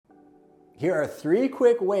Here are 3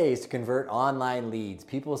 quick ways to convert online leads.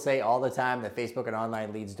 People say all the time that Facebook and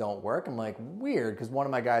online leads don't work. I'm like, weird, because one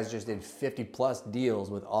of my guys just did 50 plus deals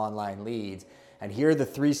with online leads. And here are the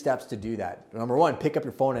 3 steps to do that. Number 1, pick up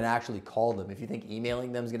your phone and actually call them. If you think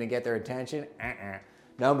emailing them is gonna get their attention,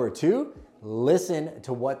 Number 2, listen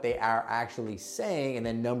to what they are actually saying. And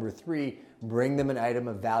then number 3, bring them an item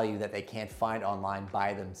of value that they can't find online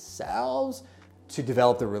by themselves to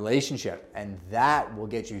develop the relationship. And that will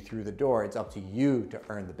get you through the door. It's up to you to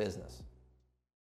earn the business.